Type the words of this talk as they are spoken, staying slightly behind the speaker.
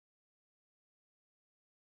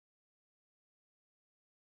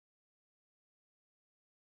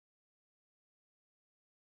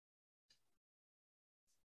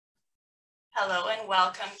Hello and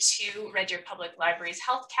welcome to Red Deer Public Library's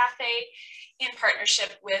Health Cafe in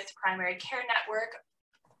partnership with Primary Care Network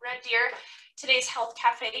Red Deer. Today's Health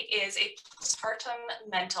Cafe is a postpartum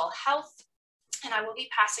mental health, and I will be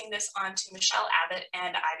passing this on to Michelle Abbott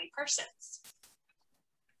and Ivy Parsons.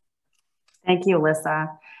 Thank you, Alyssa.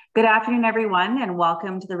 Good afternoon, everyone, and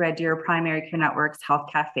welcome to the Red Deer Primary Care Network's Health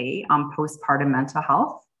Cafe on postpartum mental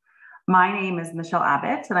health. My name is Michelle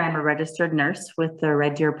Abbott, and I am a registered nurse with the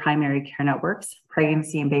Red Deer Primary Care Network's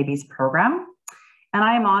Pregnancy and Babies program. And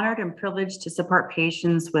I am honored and privileged to support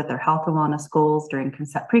patients with their health and wellness goals during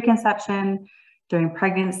preconception, during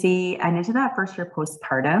pregnancy, and into that first year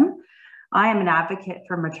postpartum. I am an advocate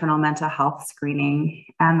for maternal mental health screening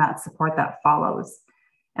and that support that follows.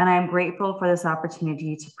 And I am grateful for this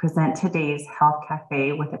opportunity to present today's Health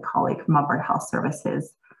Cafe with a colleague from Alberta Health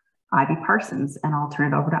Services, Ivy Parsons, and I'll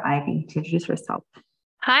turn it over to Ivy to introduce herself.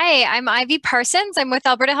 Hi, I'm Ivy Parsons. I'm with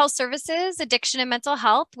Alberta Health Services, Addiction and Mental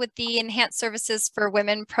Health with the Enhanced Services for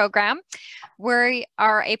Women program. We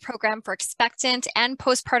are a program for expectant and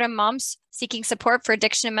postpartum moms seeking support for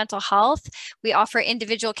addiction and mental health. We offer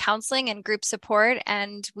individual counseling and group support,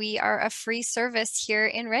 and we are a free service here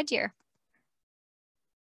in Red Deer.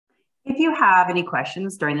 If you have any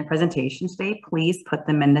questions during the presentation today, please put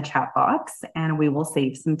them in the chat box and we will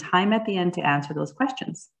save some time at the end to answer those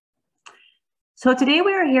questions. So today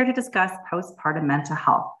we are here to discuss postpartum mental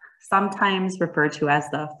health, sometimes referred to as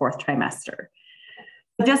the fourth trimester.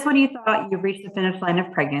 Just when you thought you've reached the finish line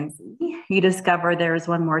of pregnancy, you discover there is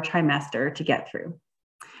one more trimester to get through.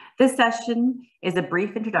 This session is a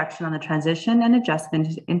brief introduction on the transition and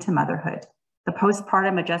adjustment into motherhood. The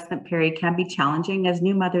postpartum adjustment period can be challenging as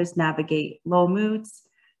new mothers navigate low moods,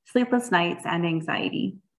 sleepless nights, and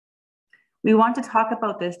anxiety. We want to talk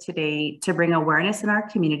about this today to bring awareness in our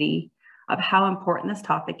community of how important this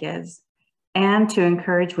topic is and to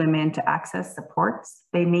encourage women to access supports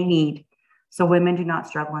they may need so women do not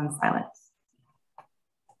struggle in silence.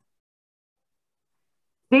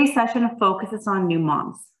 Today's session focuses on new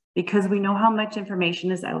moms because we know how much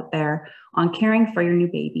information is out there on caring for your new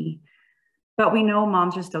baby. But we know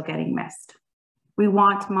moms are still getting missed. We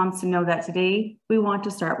want moms to know that today we want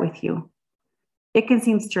to start with you. It can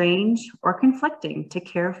seem strange or conflicting to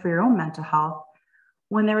care for your own mental health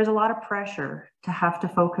when there is a lot of pressure to have to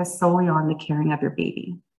focus solely on the caring of your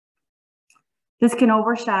baby. This can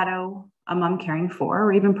overshadow a mom caring for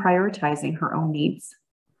or even prioritizing her own needs.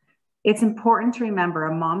 It's important to remember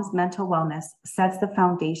a mom's mental wellness sets the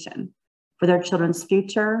foundation for their children's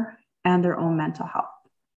future and their own mental health.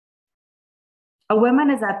 A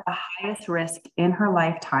woman is at the highest risk in her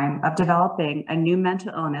lifetime of developing a new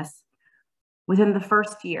mental illness within the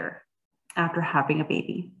first year after having a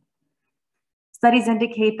baby. Studies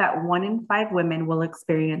indicate that 1 in 5 women will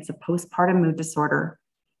experience a postpartum mood disorder,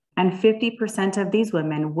 and 50% of these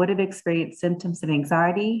women would have experienced symptoms of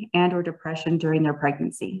anxiety and or depression during their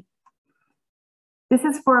pregnancy. This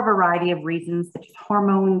is for a variety of reasons, such as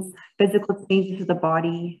hormones, physical changes to the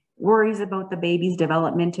body, worries about the baby's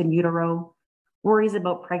development in utero, worries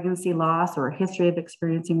about pregnancy loss or a history of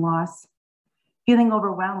experiencing loss, feeling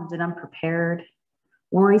overwhelmed and unprepared,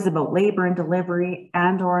 worries about labor and delivery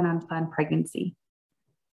and or an unplanned pregnancy.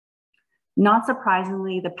 Not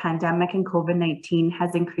surprisingly, the pandemic and COVID-19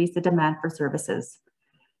 has increased the demand for services,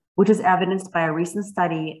 which is evidenced by a recent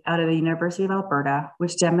study out of the University of Alberta,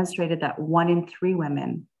 which demonstrated that 1 in 3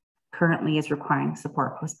 women currently is requiring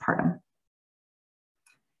support postpartum.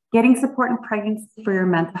 Getting support in pregnancy for your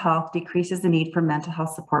mental health decreases the need for mental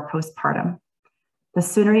health support postpartum. The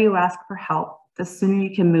sooner you ask for help, the sooner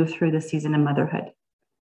you can move through the season of motherhood.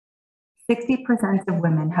 60% of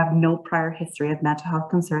women have no prior history of mental health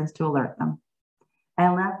concerns to alert them.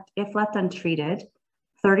 And if left untreated,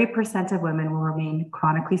 30% of women will remain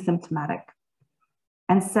chronically symptomatic.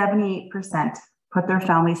 And 78% put their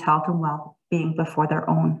family's health and well-being before their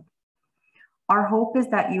own. Our hope is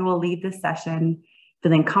that you will leave this session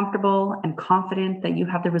feeling comfortable and confident that you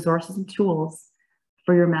have the resources and tools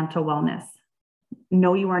for your mental wellness.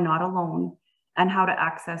 Know you are not alone and how to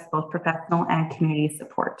access both professional and community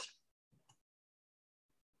support.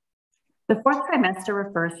 The fourth trimester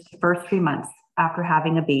refers to the first 3 months after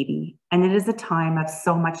having a baby, and it is a time of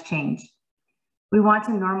so much change. We want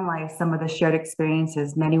to normalize some of the shared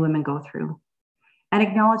experiences many women go through and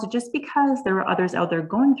acknowledge that just because there are others out there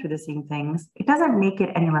going through the same things, it doesn't make it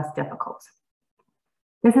any less difficult.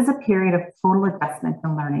 This is a period of total adjustment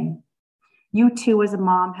and learning. You too, as a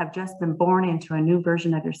mom, have just been born into a new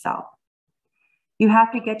version of yourself. You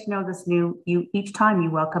have to get to know this new you each time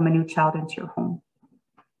you welcome a new child into your home.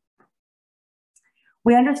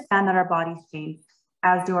 We understand that our bodies change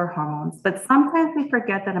as do our hormones, but sometimes we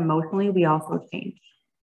forget that emotionally we also change.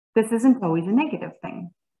 This isn't always a negative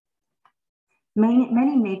thing.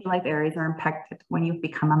 Many major life areas are impacted when you've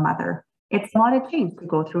become a mother. It's a lot of change to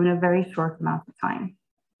go through in a very short amount of time.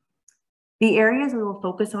 The areas we will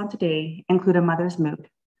focus on today include a mother's mood.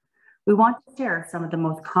 We want to share some of the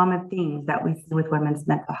most common themes that we see with women's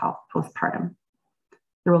mental health postpartum.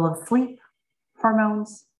 The role of sleep,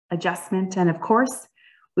 hormones, adjustment, and of course,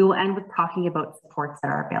 we will end with talking about supports that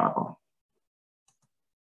are available.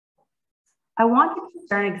 I wanted to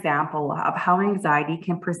share an example of how anxiety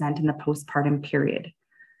can present in the postpartum period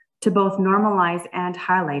to both normalize and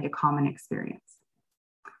highlight a common experience.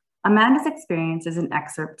 Amanda's experience is an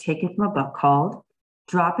excerpt taken from a book called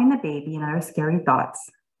Dropping the Baby and Other Scary Thoughts,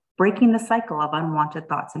 Breaking the Cycle of Unwanted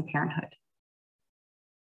Thoughts in Parenthood.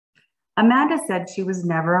 Amanda said she was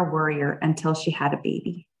never a worrier until she had a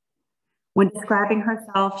baby. When describing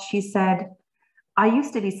herself, she said, "I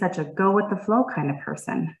used to be such a go with the flow kind of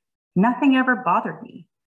person. Nothing ever bothered me.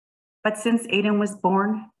 But since Aiden was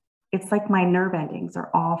born, it's like my nerve endings are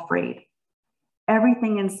all frayed.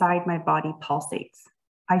 Everything inside my body pulsates.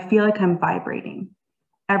 I feel like I'm vibrating.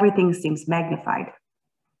 Everything seems magnified.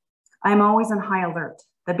 I'm always on high alert.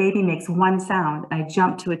 The baby makes one sound and I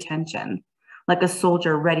jump to attention, like a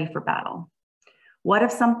soldier ready for battle. What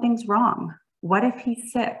if something's wrong? What if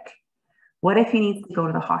he's sick? What if he needs to go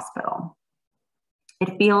to the hospital?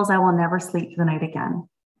 It feels I will never sleep through the night again.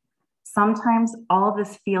 Sometimes all of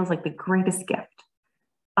this feels like the greatest gift.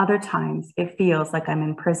 Other times it feels like I'm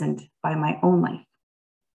imprisoned by my own life."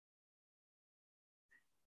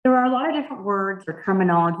 There are a lot of different words or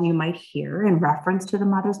terminology you might hear in reference to the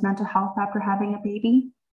mother's mental health after having a baby.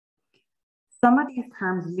 Some of these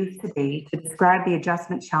terms used today to describe the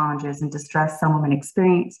adjustment challenges and distress some women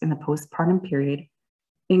experience in the postpartum period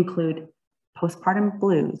include postpartum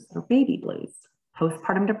blues or baby blues,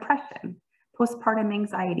 postpartum depression, postpartum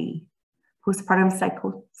anxiety, postpartum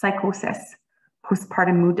psychosis,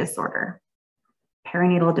 postpartum mood disorder,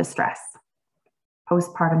 perinatal distress,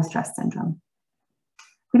 postpartum stress syndrome.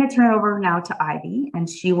 I'm going to turn it over now to Ivy, and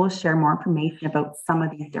she will share more information about some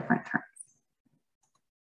of these different terms.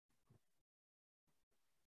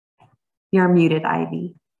 You're muted,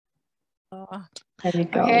 Ivy. Oh, there you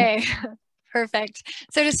go. Okay. Perfect.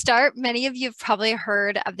 So to start, many of you have probably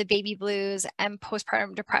heard of the baby blues and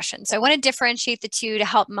postpartum depression. So I want to differentiate the two to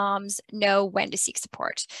help moms know when to seek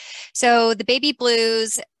support. So the baby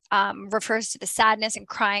blues refers to the sadness and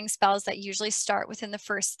crying spells that usually start within the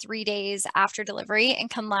first 3 days after delivery and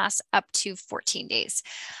can last up to 14 days.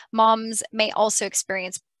 Moms may also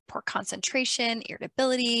experience poor concentration,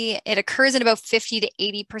 irritability. It occurs in about 50 to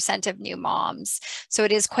 80% of new moms. So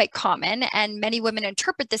it is quite common. And many women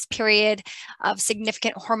interpret this period of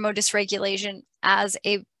significant hormone dysregulation as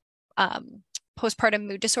a postpartum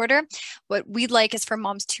mood disorder. What we'd like is for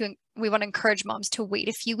we want to encourage moms to wait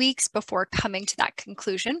a few weeks before coming to that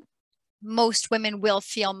conclusion. Most women will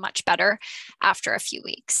feel much better after a few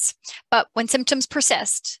weeks. But when symptoms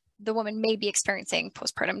persist, the woman may be experiencing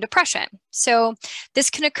postpartum depression. So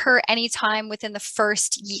this can occur anytime within the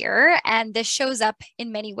first year, and this shows up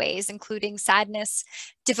in many ways, including sadness,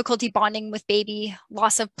 difficulty bonding with baby,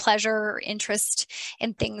 loss of pleasure or interest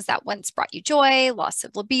in things that once brought you joy, loss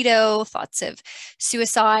of libido, thoughts of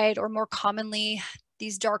suicide, or more commonly,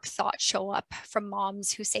 these dark thoughts show up from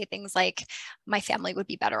moms who say things like, "My family would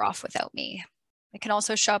be better off without me." It can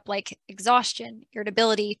also show up like exhaustion,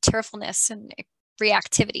 irritability, tearfulness, and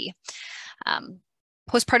reactivity.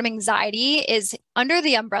 Postpartum anxiety is under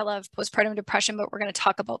the umbrella of postpartum depression, but we're going to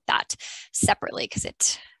talk about that separately because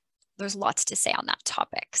there's lots to say on that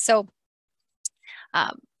topic. So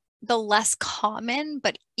the less common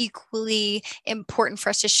but equally important for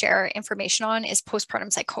us to share information on is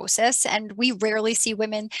postpartum psychosis. And we rarely see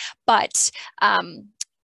women, but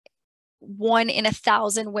 1 in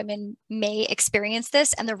 1,000 women may experience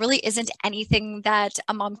this, and there really isn't anything that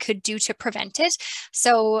a mom could do to prevent it.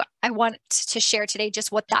 So I want to share today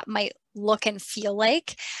just what that might look and feel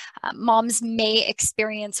like. Moms may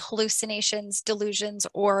experience hallucinations, delusions,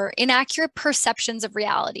 or inaccurate perceptions of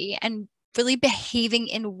reality and really behaving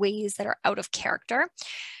in ways that are out of character.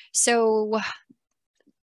 So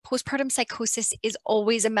postpartum psychosis is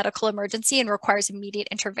always a medical emergency and requires immediate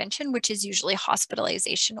intervention, which is usually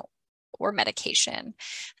hospitalization or medication.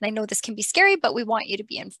 And I know this can be scary, but we want you to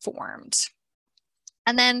be informed.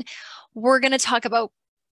 And then we're going to talk about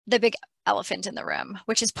the big elephant in the room,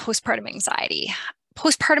 which is postpartum anxiety.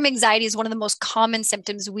 Postpartum anxiety is one of the most common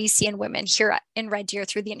symptoms we see in women here in Red Deer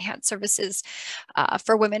through the Enhanced Services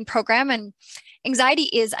for Women program. And anxiety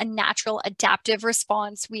is a natural adaptive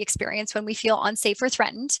response we experience when we feel unsafe or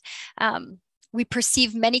threatened. We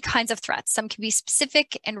perceive many kinds of threats. Some can be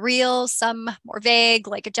specific and real, some more vague,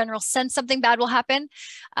 like a general sense something bad will happen.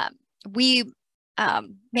 We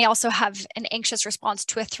may also have an anxious response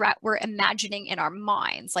to a threat we're imagining in our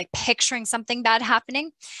minds, like picturing something bad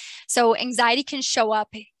happening. So anxiety can show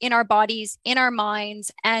up in our bodies, in our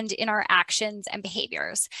minds, and in our actions and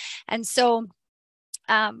behaviors. And so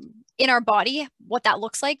in our body, what that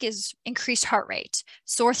looks like is increased heart rate,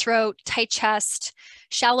 sore throat, tight chest,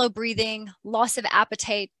 shallow breathing, loss of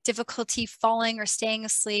appetite, difficulty falling or staying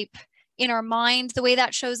asleep. In our mind, the way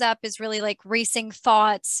that shows up is really like racing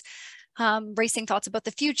thoughts about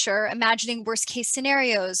the future, imagining worst case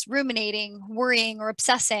scenarios, ruminating, worrying, or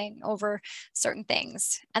obsessing over certain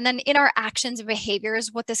things. And then in our actions and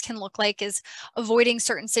behaviors, what this can look like is avoiding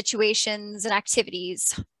certain situations and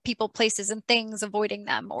activities, people, places, and things, avoiding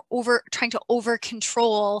them, or trying to over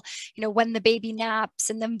control, when the baby naps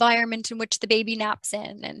and the environment in which the baby naps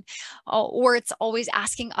in, and or it's always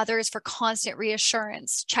asking others for constant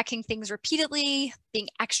reassurance, checking things repeatedly, being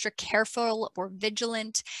extra careful or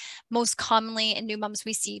vigilant. Most commonly in new moms,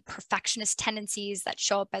 we see perfectionist tendencies that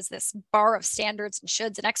show up as this bar of standards and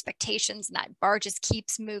shoulds and expectations, and that bar just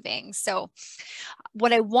keeps moving. So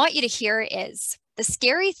what I want you to hear is the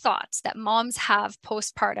scary thoughts that moms have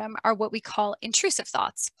postpartum are what we call intrusive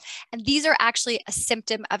thoughts. And these are actually a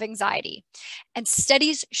symptom of anxiety. And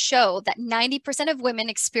studies show that 90% of women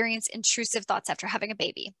experience intrusive thoughts after having a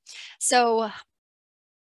baby. So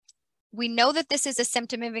we know that this is a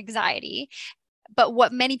symptom of anxiety. But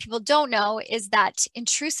what many people don't know is that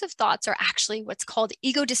intrusive thoughts are actually what's called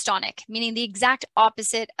ego dystonic, meaning the exact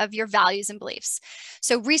opposite of your values and beliefs.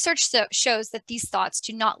 So research shows that these thoughts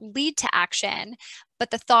do not lead to action,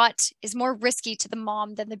 but the thought is more risky to the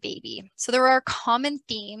mom than the baby. So there are common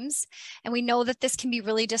themes, and we know that this can be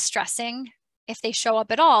really distressing if they show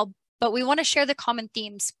up at all. But we want to share the common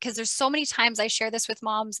themes because there's so many times I share this with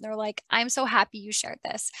moms and they're like, I'm so happy you shared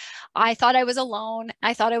this. I thought I was alone.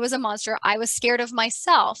 I thought I was a monster. I was scared of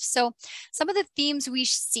myself. So some of the themes we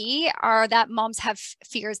see are that moms have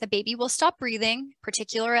fears the baby will stop breathing,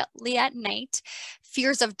 particularly at night,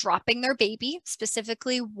 fears of dropping their baby,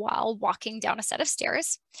 specifically while walking down a set of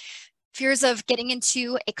stairs, fears of getting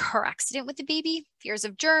into a car accident with the baby, fears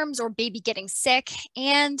of germs or baby getting sick,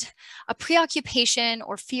 and a preoccupation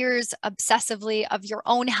or fears obsessively of your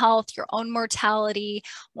own health, your own mortality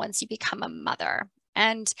once you become a mother.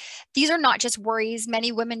 And these are not just worries.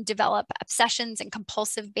 Many women develop obsessions and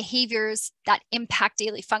compulsive behaviors that impact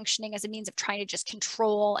daily functioning as a means of trying to just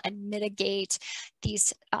control and mitigate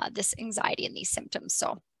this anxiety and these symptoms.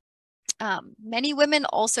 So many women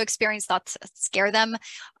also experience thoughts that scare them,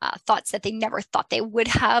 thoughts that they never thought they would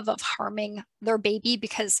have of harming their baby,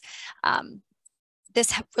 because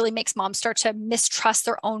this really makes moms start to mistrust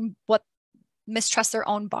their own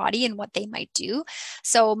body and what they might do.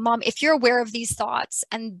 So mom, if you're aware of these thoughts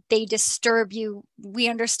and they disturb you, we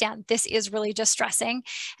understand this is really distressing.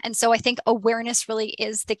 And so I think awareness really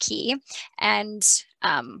is the key. And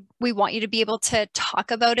we want you to be able to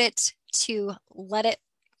talk about it, to let it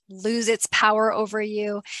lose its power over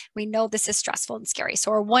you. We know this is stressful and scary.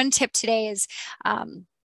 So our one tip today is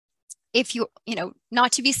if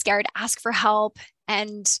not to be scared, ask for help.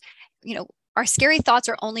 And, our scary thoughts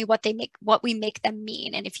are only what we make them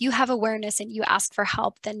mean. And if you have awareness and you ask for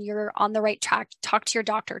help, then you're on the right track. Talk to your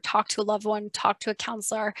doctor, talk to a loved one, talk to a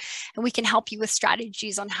counselor, and we can help you with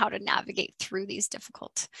strategies on how to navigate through these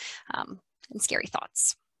difficult and scary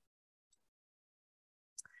thoughts.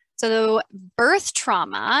 So birth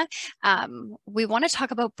trauma, we want to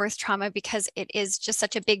talk about birth trauma because it is just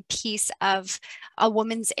such a big piece of a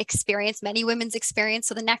woman's experience, many women's experience.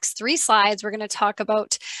 So the next 3 slides, we're going to talk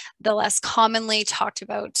about the less commonly talked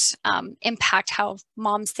about impact, how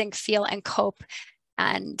moms think, feel, and cope.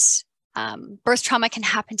 And birth trauma can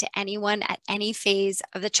happen to anyone at any phase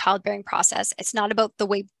of the childbearing process. It's not about the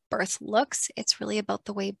way birth looks, it's really about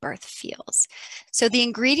the way birth feels. So the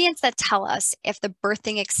ingredients that tell us if the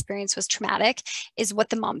birthing experience was traumatic is what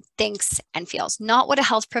the mom thinks and feels, not what a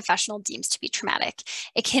health professional deems to be traumatic.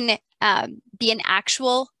 It can be an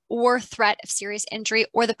actual or threat of serious injury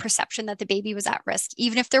or the perception that the baby was at risk,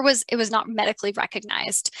 even if it was not medically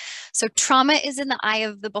recognized. So trauma is in the eye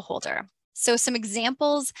of the beholder. So some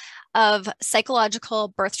examples of psychological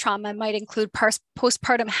birth trauma might include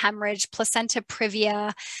postpartum hemorrhage, placenta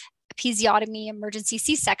previa, episiotomy, emergency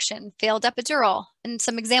C-section, failed epidural. And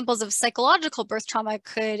some examples of psychological birth trauma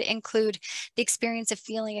could include the experience of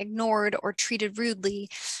feeling ignored or treated rudely,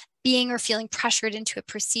 being or feeling pressured into a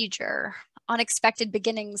procedure, unexpected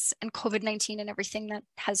beginnings, and COVID-19 and everything that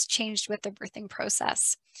has changed with the birthing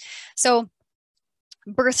process. So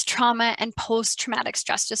Birth trauma and post-traumatic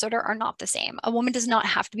stress disorder are not the same. A woman does not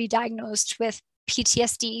have to be diagnosed with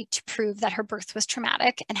PTSD to prove that her birth was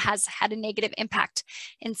traumatic and has had a negative impact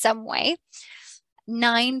in some way.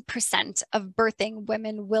 9% of birthing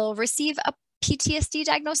women will receive a PTSD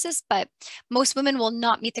diagnosis, but most women will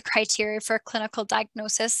not meet the criteria for a clinical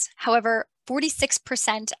diagnosis. However,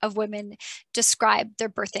 46% of women describe their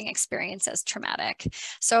birthing experience as traumatic.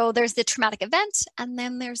 So there's the traumatic event, and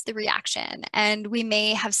then there's the reaction. And we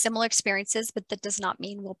may have similar experiences, but that does not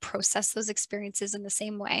mean we'll process those experiences in the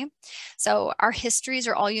same way. So our histories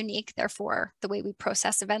are all unique. Therefore, the way we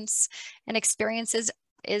process events and experiences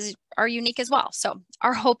are unique as well. So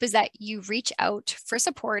our hope is that you reach out for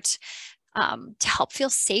support to help feel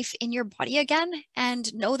safe in your body again,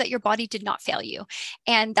 and know that your body did not fail you,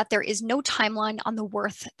 and that there is no timeline on the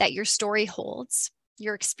worth that your story holds.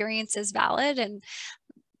 Your experience is valid, and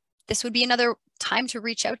this would be another time to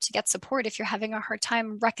reach out to get support if you're having a hard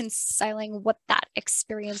time reconciling what that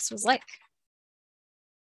experience was like.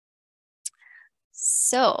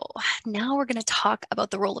 So now we're going to talk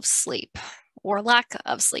about the role of sleep or lack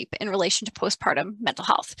of sleep in relation to postpartum mental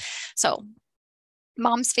health. So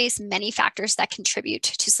moms face many factors that contribute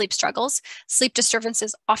to sleep struggles. Sleep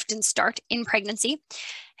disturbances often start in pregnancy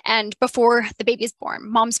and before the baby is born.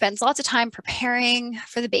 Mom spends lots of time preparing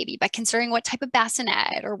for the baby by considering what type of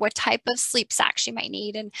bassinet or what type of sleep sack she might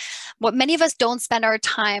need. And what many of us don't spend our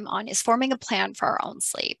time on is forming a plan for our own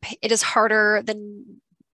sleep. It is harder than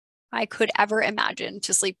I could ever imagine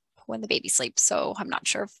to sleep when the baby sleeps. So I'm not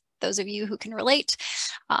sure if those of you who can relate,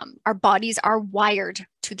 our bodies are wired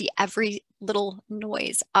to the every little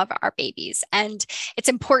noise of our babies. And it's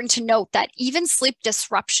important to note that even sleep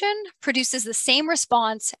disruption produces the same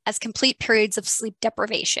response as complete periods of sleep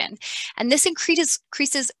deprivation. And this increases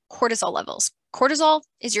cortisol levels. Cortisol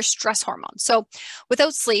is your stress hormone. So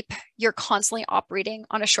without sleep, you're constantly operating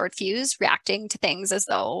on a short fuse, reacting to things as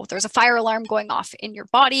though there's a fire alarm going off in your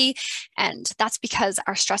body. And that's because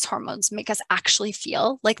our stress hormones make us actually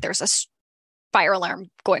feel like there's a fire alarm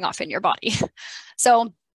going off in your body.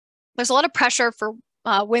 So there's a lot of pressure for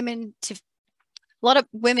women to, a lot of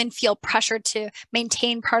women feel pressured to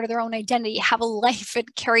maintain part of their own identity, have a life,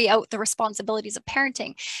 and carry out the responsibilities of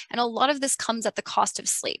parenting. And a lot of this comes at the cost of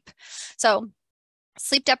sleep. So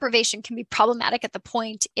sleep deprivation can be problematic at the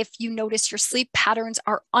point if you notice your sleep patterns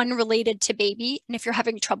are unrelated to baby, and if you're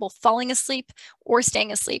having trouble falling asleep or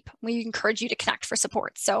staying asleep. We encourage you to connect for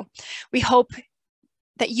support. So we hope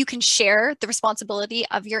that you can share the responsibility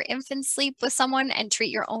of your infant's sleep with someone and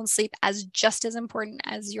treat your own sleep as just as important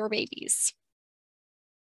as your baby's.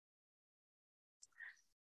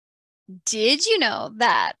 Did you know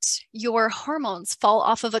that your hormones fall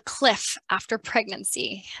off of a cliff after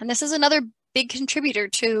pregnancy? And this is another big contributor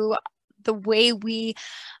to the way we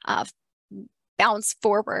bounce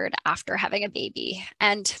forward after having a baby.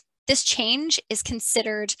 And this change is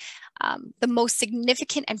considered the most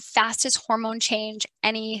significant and fastest hormone change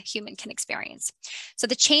any human can experience. So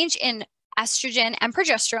the change in estrogen and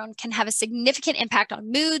progesterone can have a significant impact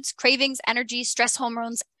on moods, cravings, energy, stress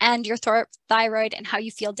hormones, and your thyroid and how you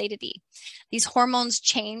feel day to day. These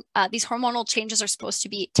hormonal changes are supposed to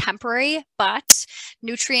be temporary, but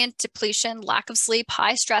nutrient depletion, lack of sleep,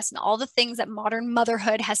 high stress, and all the things that modern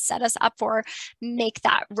motherhood has set us up for make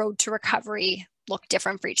that road to recovery look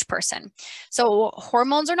different for each person. So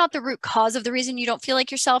hormones are not the root cause of the reason you don't feel like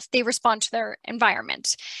yourself. They respond to their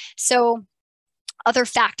environment. So other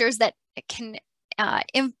factors that can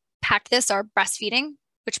impact this are breastfeeding,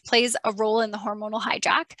 which plays a role in the hormonal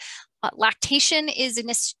hijack. Lactation is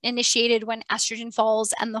initiated when estrogen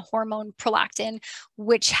falls and the hormone prolactin,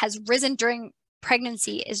 which has risen during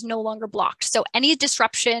pregnancy, is no longer blocked. So any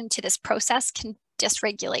disruption to this process can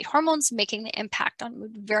dysregulate hormones, making the impact on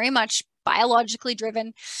mood very much biologically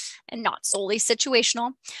driven and not solely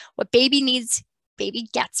situational. What baby needs, baby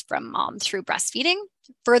gets from mom through breastfeeding,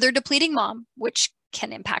 further depleting mom, which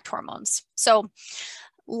can impact hormones. So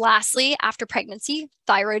lastly, after pregnancy,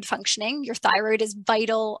 thyroid functioning. Your thyroid is a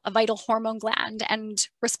vital hormone gland and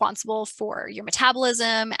responsible for your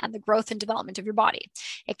metabolism and the growth and development of your body.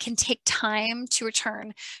 It can take time to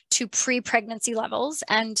return to pre-pregnancy levels.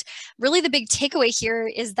 And really the big takeaway here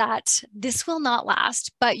is that this will not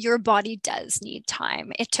last, but your body does need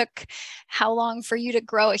time. It took how long for you to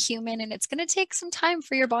grow a human, and it's going to take some time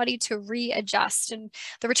for your body to readjust. And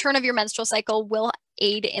the return of your menstrual cycle will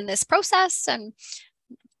aid in this process. And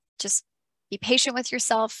just be patient with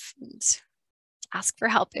yourself and ask for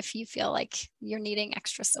help if you feel like you're needing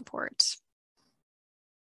extra support.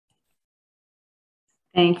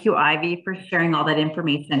 Thank you, Ivy, for sharing all that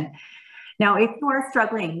information. Now, if you are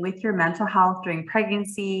struggling with your mental health during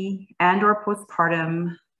pregnancy and or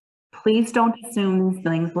postpartum, please don't assume these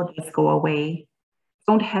feelings will just go away.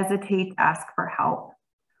 Don't hesitate to ask for help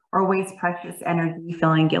or waste precious energy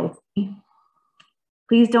feeling guilty.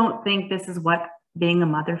 Please don't think this is what being a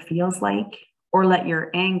mother feels like, or let your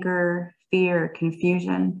anger, fear,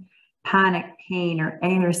 confusion, panic, pain, or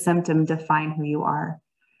any other symptom define who you are.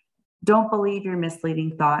 Don't believe your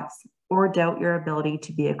misleading thoughts or doubt your ability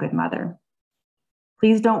to be a good mother.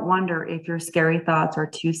 Please don't wonder if your scary thoughts are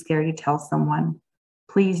too scary to tell someone.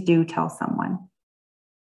 Please do tell someone.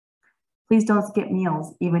 Please don't skip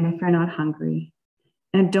meals, even if you're not hungry.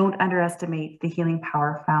 And don't underestimate the healing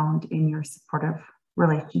power found in your supportive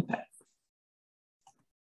relationships.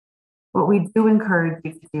 What we do encourage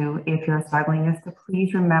you to do if you're struggling is to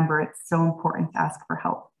please remember it's so important to ask for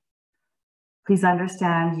help. Please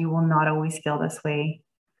understand you will not always feel this way.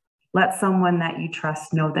 Let someone that you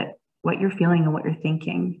trust know that what you're feeling and what you're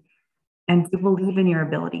thinking, and do believe in your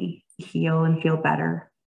ability to heal and feel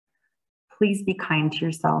better. Please be kind to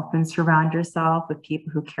yourself and surround yourself with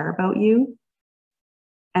people who care about you.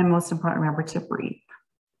 And most important, remember to breathe.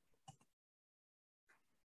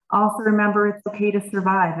 Also remember it's okay to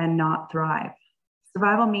survive and not thrive.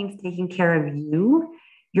 Survival means taking care of you,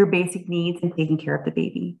 your basic needs, and taking care of the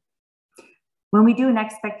baby. When we do an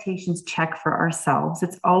expectations check for ourselves,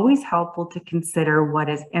 it's always helpful to consider what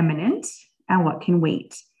is imminent and what can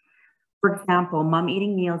wait. For example, mom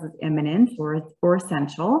eating meals is imminent or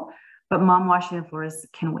essential, but mom washing the floors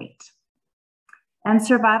can wait. And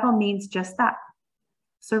survival means just that,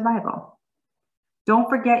 survival. Don't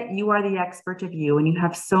forget you are the expert of you and you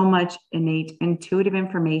have so much innate intuitive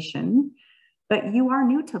information, but you are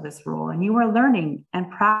new to this role and you are learning, and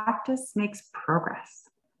practice makes progress,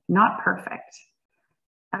 not perfect,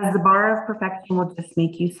 as the bar of perfection will just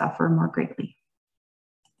make you suffer more greatly.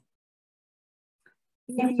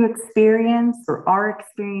 If you experience or are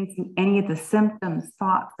experiencing any of the symptoms,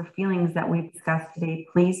 thoughts, or feelings that we've discussed today,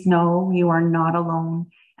 please know you are not alone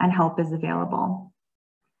and help is available.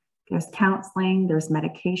 There's counseling, there's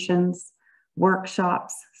medications,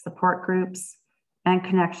 workshops, support groups, and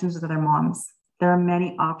connections with other moms. There are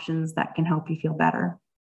many options that can help you feel better.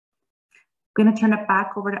 I'm going to turn it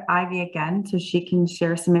back over to Ivy again so she can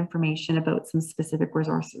share some information about some specific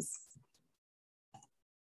resources.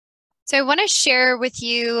 So I want to share with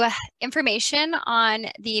you information on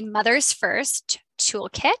the Mothers First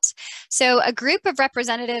Toolkit. So a group of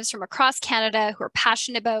representatives from across Canada who are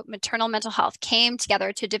passionate about maternal mental health came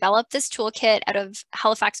together to develop this toolkit out of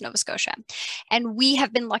Halifax, Nova Scotia. And we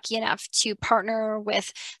have been lucky enough to partner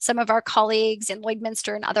with some of our colleagues in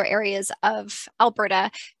Lloydminster and other areas of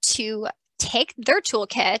Alberta to take their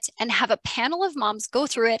toolkit and have a panel of moms go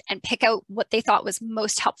through it and pick out what they thought was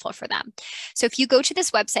most helpful for them. So if you go to this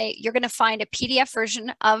website, you're going to find a PDF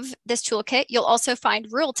version of this toolkit. You'll also find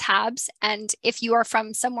rural tabs. And if you are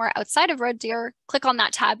from somewhere outside of Red Deer, click on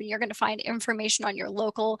that tab and you're going to find information on your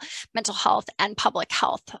local mental health and public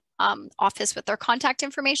health office with their contact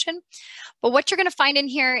information. But what you're going to find in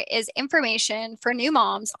here is information for new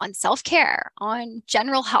moms on self-care, on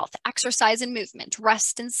general health, exercise and movement,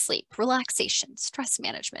 rest and sleep, relaxation, stress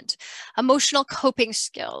management, emotional coping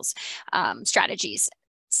skills, strategies,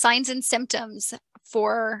 signs and symptoms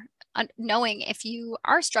for knowing if you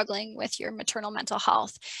are struggling with your maternal mental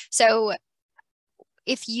health. So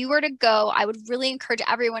if you were to go, I would really encourage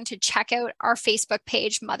everyone to check out our Facebook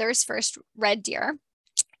page, Mothers First Red Deer,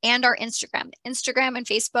 and our Instagram. Instagram and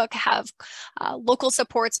Facebook have local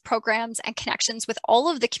supports, programs, and connections with all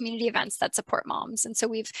of the community events that support moms. And so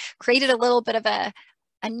we've created a little bit of a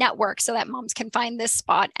network so that moms can find this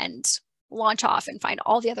spot and launch off and find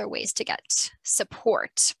all the other ways to get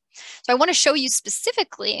support. So I want to show you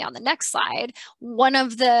specifically on the next slide, one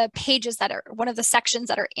of the sections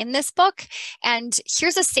that are in this book. And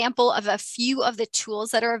here's a sample of a few of the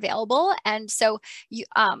tools that are available. And so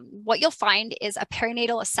what you'll find is a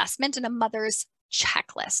perinatal assessment and a mother's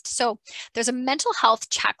checklist. So there's a mental health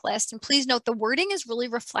checklist, and please note the wording is really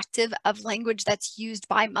reflective of language that's used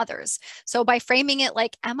by mothers. So by framing it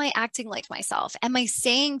like, am I acting like myself? Am I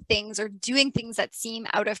saying things or doing things that seem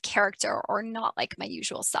out of character or not like my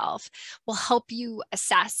usual self, will help you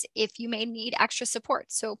assess if you may need extra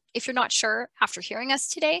support. So if you're not sure after hearing us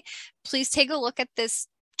today, please take a look at this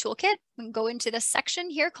toolkit and go into this section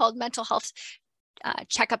here called Mental Health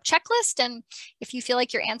Checkup Checklist. And if you feel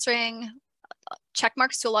like you're answering check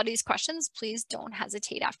marks to a lot of these questions, please don't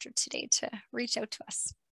hesitate after today to reach out to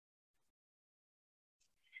us.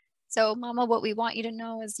 So Mama, what we want you to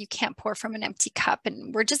know is you can't pour from an empty cup,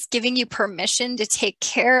 and we're just giving you permission to take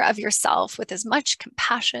care of yourself with as much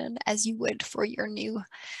compassion as you would for your new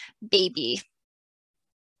baby.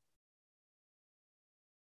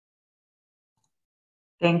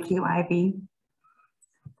 Thank you, Ivy.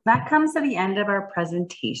 That comes to the end of our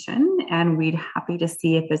presentation, and we'd happy to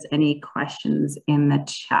see if there's any questions in the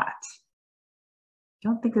chat.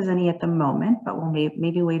 Don't think there's any at the moment, but we'll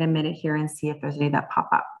maybe wait a minute here and see if there's any that pop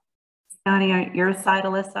up. Any on your side,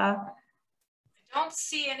 Alyssa? I don't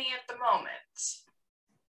see any at the moment.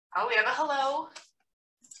 Oh, we have a hello.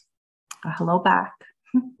 A hello back.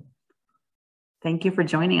 Thank you for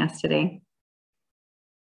joining us today.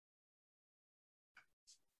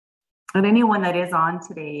 And anyone that is on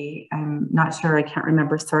today, I'm not sure, I can't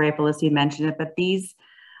remember, sorry if Alyssa mentioned it, but these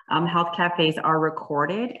health cafes are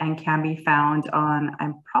recorded and can be found on,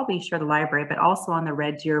 I'm probably sure the library, but also on the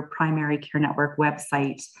Red Deer Primary Care Network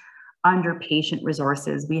website under patient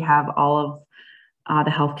resources. We have all of the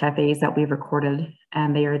health cafes that we've recorded,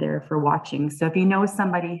 and they are there for watching. So if you know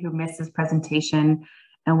somebody who missed this presentation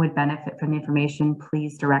and would benefit from the information,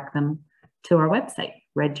 please direct them to our website,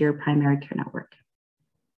 Red Deer Primary Care Network.